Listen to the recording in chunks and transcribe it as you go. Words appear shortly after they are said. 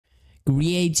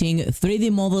Creating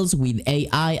 3D models with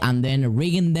AI and then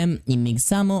rigging them in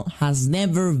Mixamo has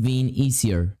never been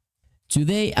easier.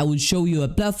 Today I will show you a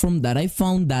platform that I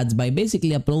found that by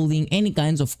basically uploading any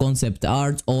kinds of concept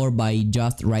art or by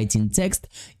just writing text,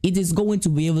 it is going to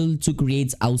be able to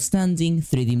create outstanding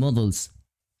 3D models.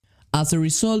 As a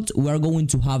result, we are going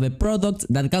to have a product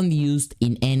that can be used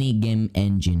in any game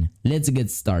engine. Let's get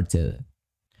started.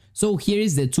 So here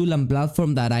is the tool and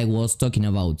platform that I was talking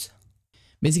about.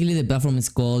 Basically, the platform is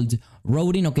called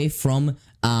Writting, okay, from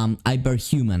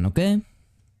Hyperhuman, okay?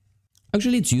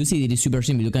 Actually, to use it, it is super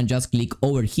simple. You can just click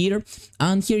over here,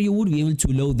 and here you would be able to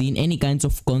load in any kinds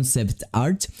of concept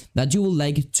art that you would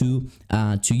like to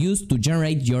use to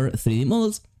generate your 3D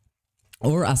models.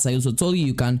 Or, as I also told you,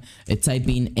 you can type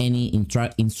in any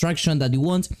instruction that you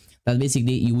want, that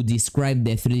basically you would describe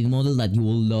the 3D model that you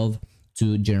would love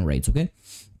to generate, okay?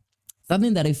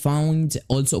 Something that I found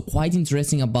also quite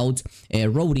interesting about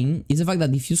Writting is the fact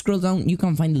that if you scroll down, you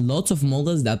can find lots of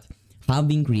models that have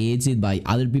been created by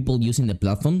other people using the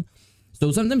platform.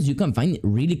 So sometimes you can find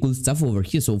really cool stuff over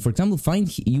here. So for example,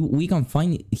 we can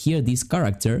find here this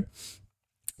character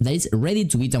that is ready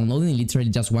to be downloaded.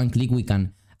 Literally just one click we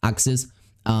can access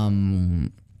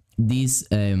this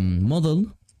model.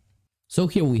 So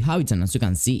here we have it, and as you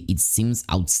can see, it seems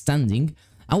outstanding.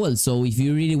 And well, so if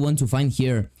you really want to find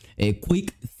here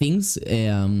quick things,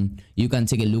 you can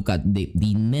take a look at the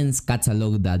immense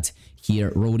catalog that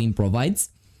here Writting provides.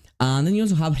 And then you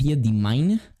also have here the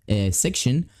mine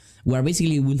section, where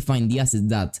basically you will find the assets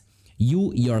that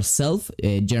you yourself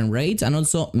generate, and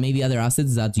also maybe other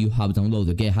assets that you have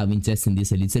downloaded. Okay, I have been testing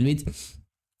this a little bit,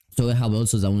 so I have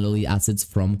also downloaded assets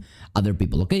from other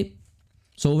people. Okay,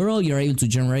 so overall you're able to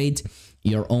generate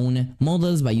your own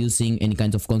models by using any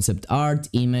kind of concept art,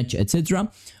 image,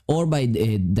 etc., or by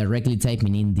directly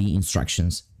typing in the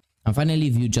instructions. And finally,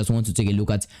 if you just want to take a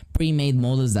look at pre-made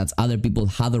models that other people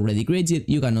have already created,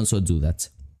 you can also do that.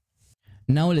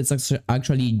 Now let's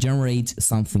actually generate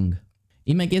something.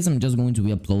 In my case, I'm just going to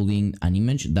be uploading an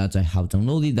image that I have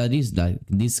downloaded, that is like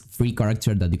this free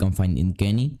character that you can find in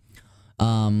Kenny.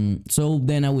 So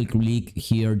then I will click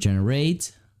here,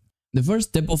 generate. The first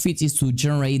step of it is to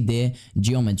generate the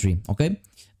geometry, okay?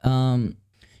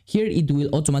 Here it will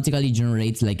automatically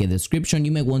generate like a description.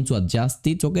 You may want to adjust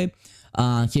it, okay?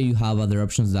 Here you have other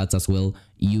options that as well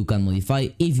you can modify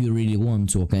if you really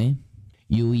want to, okay?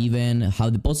 You even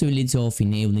have the possibility of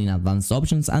enabling advanced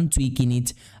options and tweaking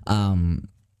it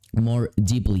more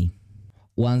deeply.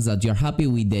 Once that you're happy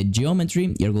with the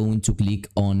geometry, you're going to click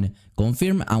on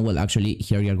confirm, and well, actually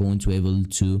here you're going to be able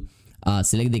to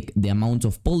select the amount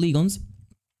of polygons,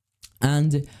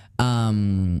 and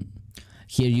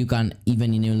here you can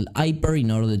even enable hyper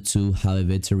in order to have a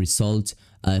better result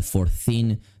for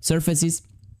thin surfaces.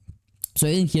 So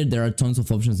in here there are tons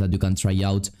of options that you can try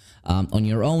out on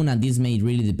your own, and this may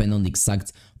really depend on the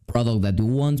exact product that you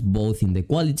want, both in the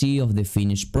quality of the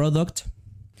finished product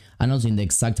and also in the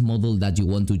exact model that you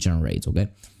want to generate, okay?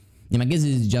 In my case,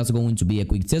 this is just going to be a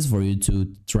quick test for you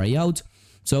to try out,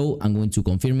 so I'm going to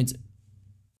confirm it.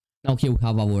 Now here we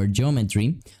have our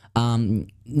geometry.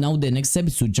 Now the next step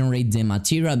is to generate the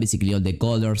material, basically all the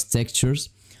colors, textures.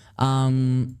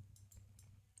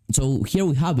 So here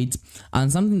we have it,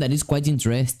 and something that is quite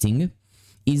interesting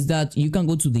is that you can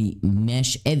go to the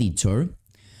mesh editor,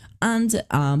 and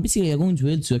basically you're going to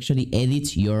be able to actually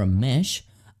edit your mesh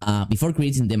before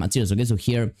creating the materials, okay? So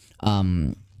here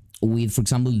with, for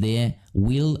example, the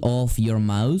wheel of your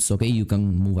mouse, okay, you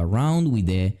can move around with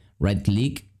the right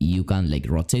click, you can like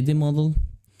rotate the model.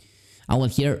 And well,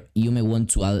 here you may want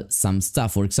to add some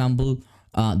stuff. For example,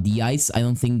 the eyes, I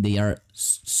don't think they are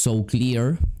so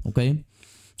clear, okay?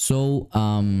 So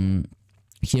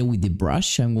here with the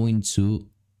brush, I'm going to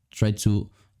try to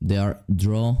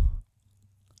draw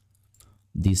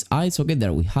these eyes. Okay,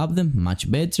 there we have them,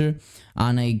 much better.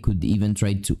 And I could even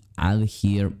try to add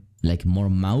here like more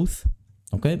mouth.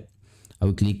 Okay, I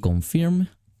will click confirm.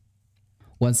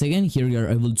 Once again, here you are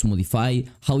able to modify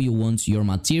how you want your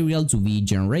material to be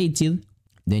generated.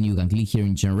 Then you can click here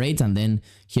in generate, and then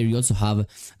here you also have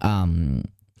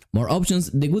more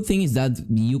options. The good thing is that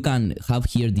you can have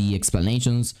here the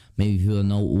explanations, maybe if you don't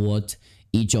know what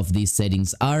each of these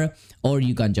settings are, or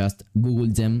you can just Google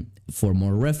them for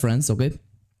more reference, okay?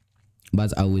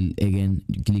 But I will again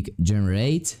click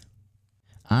generate,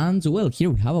 and well, here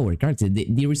we have our character.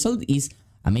 The result is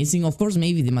amazing. Of course,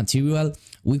 maybe the material,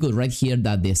 we could write here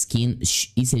that the skin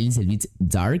is a little bit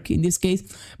dark in this case,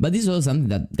 but this is also something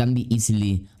that can be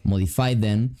easily modified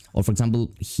then. Or for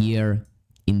example, here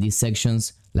in these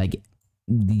sections, like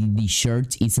the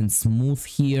shirt isn't smooth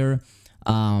here,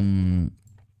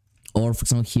 or for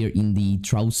example here in the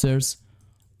trousers,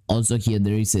 Also here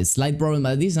there is a slight problem,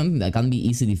 but this is something that can be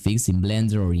easily fixed in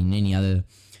Blender or in any other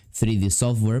 3D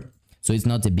software, so it's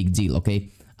not a big deal, okay?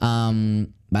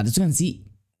 But as you can see,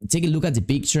 take a look at the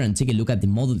picture and take a look at the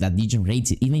model that they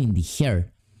generated, even in the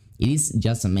hair. It is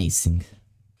just amazing.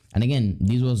 And again,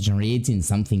 this was generated in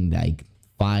something like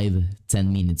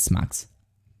 5-10 minutes max.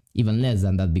 Even less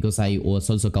than that, because I was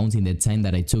also counting the time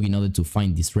that I took in order to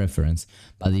find this reference.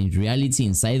 But in reality,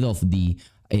 inside of the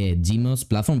Gmos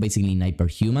platform, basically in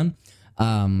Hyperhuman,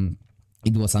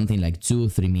 it was something like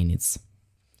 2-3 minutes.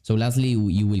 So lastly,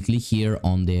 you will click here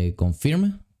on the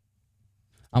confirm.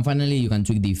 And finally, you can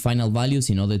tweak the final values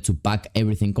in order to pack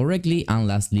everything correctly. And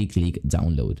lastly, click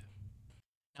download.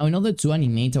 Now, in order to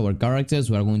animate our characters,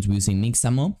 we are going to be using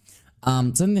Mixamo.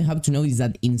 Something you have to know is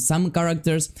that in some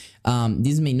characters,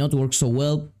 this may not work so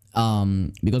well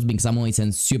because Mixamo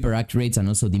isn't super accurate, and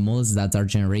also the models that are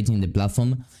generating the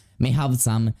platform may have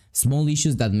some small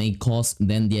issues that may cause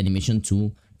then the animation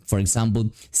to, for example,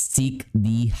 stick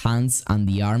the hands and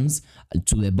the arms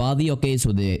to the body, okay?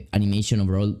 So the animation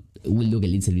overall will look a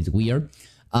little bit weird.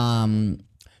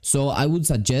 So I would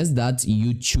suggest that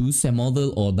you choose a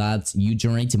model, or that you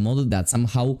generate a model that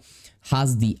somehow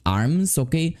has the arms,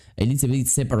 okay, a little bit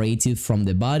separated from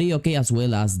the body, okay, as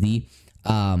well as the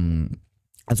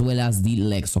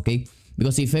legs, okay?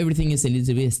 Because if everything is a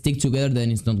little bit stick together,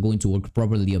 then it's not going to work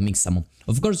properly on Mixamo.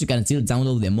 Of course, you can still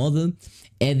download the model,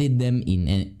 edit them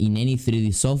in any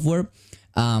 3D software,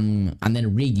 and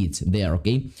then rig it there,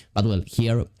 okay? But well,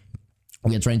 here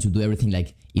we are trying to do everything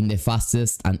like in the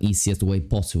fastest and easiest way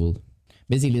possible.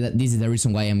 Basically, this is the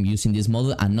reason why I'm using this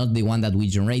model and not the one that we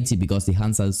generated, because the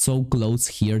hands are so close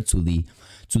here to the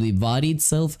body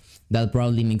itself that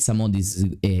probably Mixamo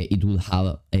it will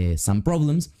have some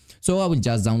problems. So I will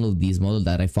just download this model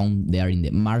that I found there in the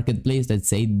marketplace. Let's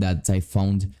say that I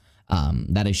found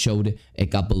that I showed a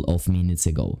couple of minutes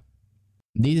ago.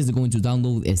 This is going to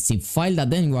download a zip file that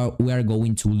then we are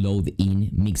going to load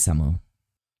in Mixamo.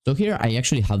 So here I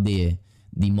actually have the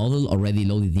model already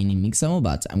loaded in Mixamo,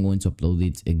 but I'm going to upload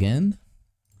it again.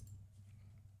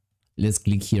 Let's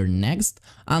click here next,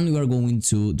 and we are going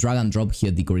to drag and drop here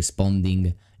the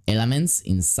corresponding elements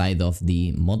inside of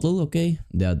the model, okay?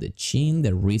 There, the chin,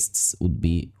 the wrists would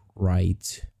be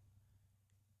right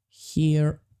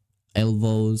here,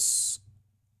 elbows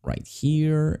right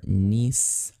here,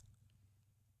 knees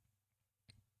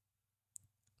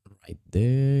right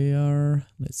there,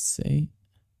 let's say,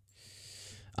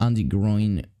 and the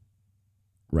groin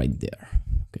right there,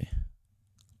 okay?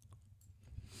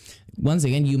 Once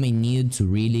again, you may need to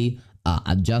really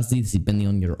adjust this depending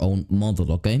on your own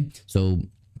model, okay? So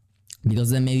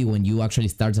because then maybe when you actually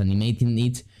start animating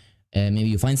it, maybe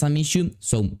you find some issue,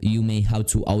 so you may have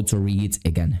to auto rig it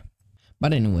again.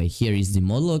 But anyway, here is the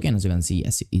model, okay? And as you can see,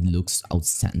 yes, it looks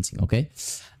outstanding, okay?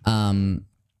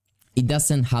 It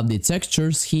doesn't have the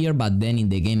textures here, but then in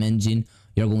the game engine,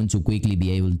 you're going to quickly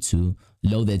be able to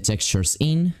load the textures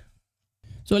in.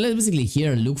 So let's basically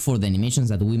here look for the animations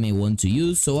that we may want to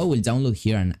use. So I will download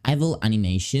here an idle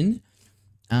animation,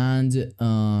 and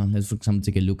let's for example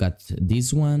take a look at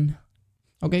this one.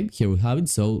 Okay, here we have it.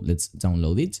 So let's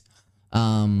download it.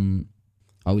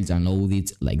 I will download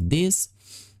it like this,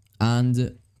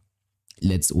 and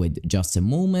let's wait just a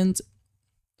moment.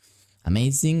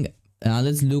 Amazing.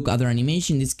 Let's look at other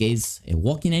animation. In this case, a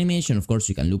walking animation. Of course,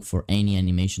 you can look for any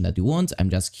animation that you want. I'm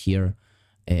just here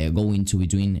going to be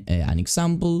doing an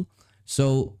example.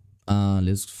 So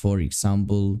let's, for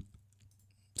example,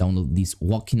 download this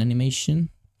walking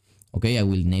animation. Okay, I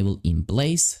will enable in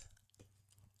place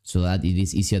so that it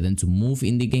is easier then to move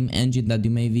in the game engine that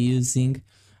you may be using.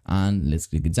 And let's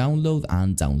click download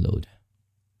and download.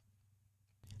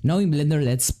 Now in Blender,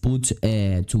 let's put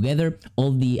together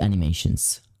all the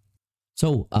animations.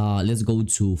 So let's go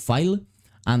to file,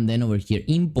 and then over here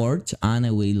import, and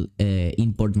I will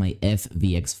import my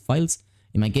FVX files.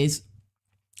 In my case,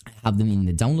 I have them in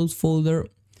the downloads folder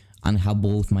and have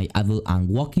both my idle and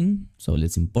walking. So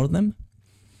let's import them.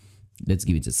 Let's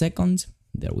give it a second.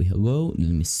 There we go. Let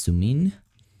me zoom in.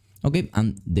 Okay,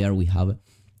 and there we have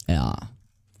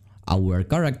our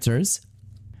characters.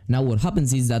 Now what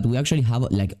happens is that we actually have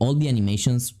like all the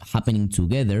animations happening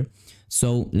together.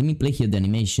 So let me play here the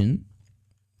animation.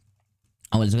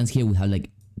 As you can see here, we have like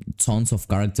tons of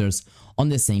characters on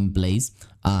the same place.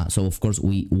 So of course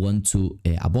we want to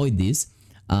avoid this.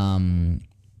 Now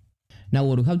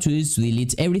what we have to do is to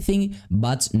delete everything,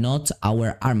 but not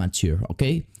our armature,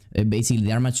 okay? Basically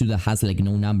the armature that has like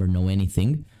no number, no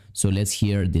anything. So let's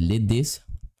here delete this.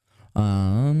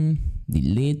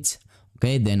 Delete.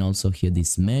 Okay, then also here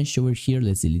this mesh over here,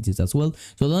 let's delete it as well.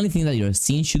 So the only thing that your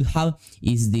scene should have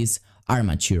is this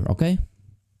armature, okay?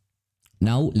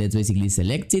 Now let's basically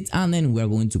select it, and then we're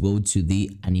going to go to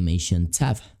the animation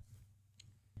tab.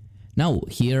 Now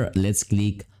here let's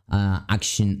click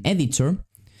action editor,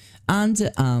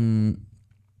 and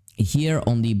here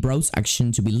on the browse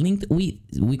action to be linked, we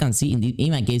can see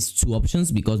in my case 2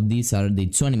 options, because these are the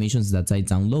 2 animations that I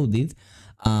downloaded.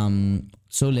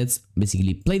 So let's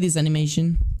basically play this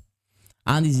animation,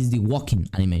 and this is the walking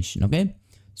animation. Okay,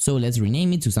 so let's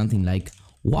rename it to something like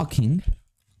walking.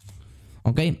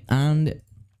 Okay, and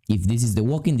if this is the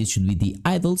walking, this should be the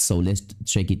idle. So let's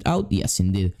check it out. Yes,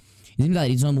 indeed. It seems that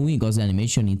it's not moving because the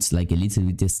animation it's like a little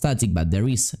bit static, but there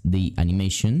is the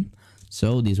animation.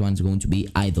 So this one's going to be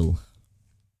idle.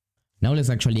 Now let's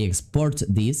actually export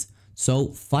this. So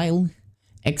file,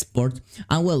 export,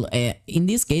 and well, in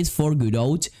this case for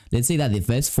Godot, let's say that the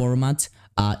best format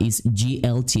is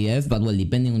GLTF, but well,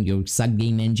 depending on your exact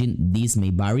game engine, this may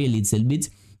vary a little bit.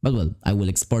 But well, I will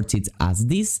export it as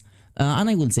this, and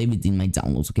I will save it in my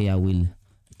downloads. Okay, I will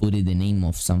put it the name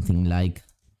of something like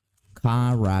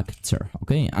character.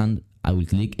 Okay, and I will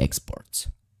click export.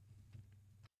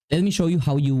 Let me show you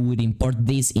how you would import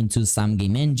this into some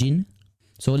game engine.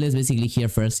 So let's basically here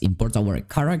first import our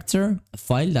character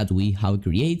file that we have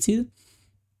created,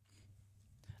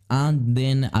 and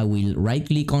then I will right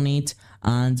click on it,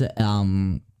 and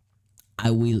I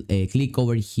will click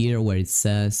over here where it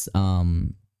says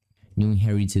new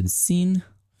inherited scene.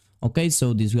 Okay,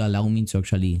 so this will allow me to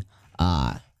actually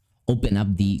open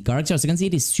up the character. As you can see,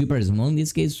 it is super small in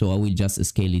this case, so I will just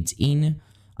scale it in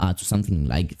to something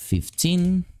like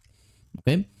 15.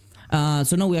 Okay,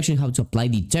 so now we actually have to apply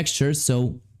the texture.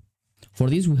 So for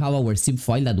this we have our zip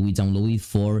file that we downloaded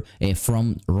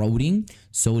from writing.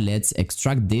 So let's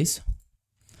extract this.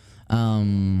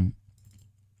 So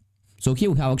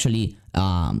here we have actually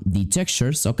the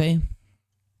textures. Okay,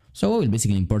 so I will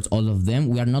basically import all of them.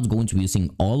 We are not going to be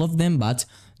using all of them, but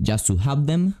just to have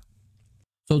them.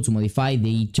 So to modify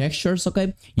the textures,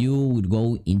 okay, you would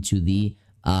go into the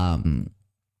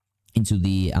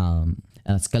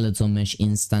skeleton mesh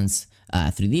instance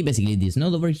 3D, basically this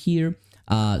node over here,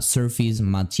 surface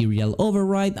material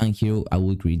override, and here I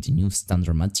will create a new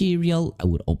standard material. I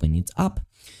would open it up,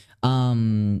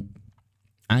 and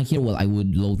here, well, I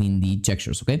would load in the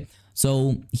textures. Okay,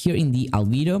 so here in the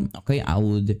albedo, okay, I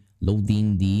would load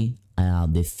in the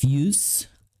diffuse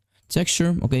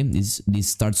texture. Okay, this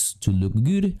starts to look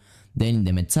good. Then in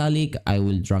the metallic, I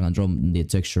will drag and drop the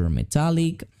texture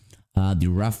metallic. The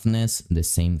roughness, the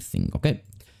same thing. Okay,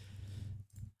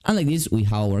 and like this we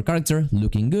have our character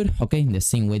looking good. Okay, in the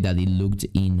same way that it looked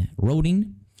in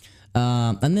writing.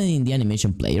 And then in the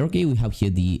animation player, okay, we have here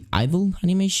the idle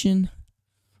animation.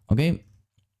 Okay,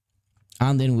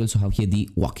 and then we also have here the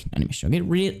walking animation. Okay,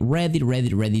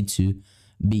 ready to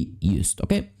be used.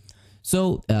 Okay,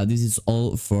 so this is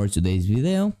all for today's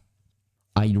video.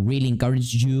 I really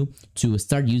encourage you to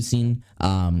start using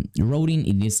writing.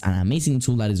 It is an amazing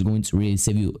tool that is going to really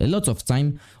save you a lot of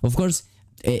time. Of course,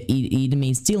 it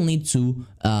may still need to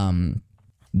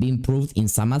be improved in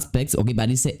some aspects. Okay, but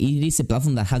it is a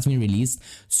platform that has been released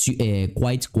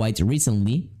quite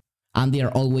recently, and they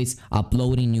are always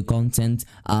uploading new content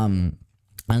and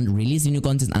releasing new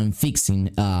content and fixing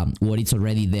what is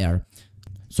already there.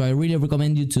 So I really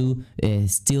recommend you to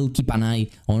still keep an eye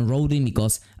on writing,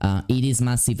 because it is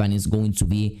massive and it's going to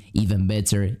be even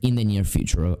better in the near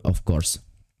future, of course.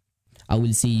 I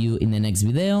will see you in the next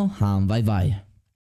video. Bye bye.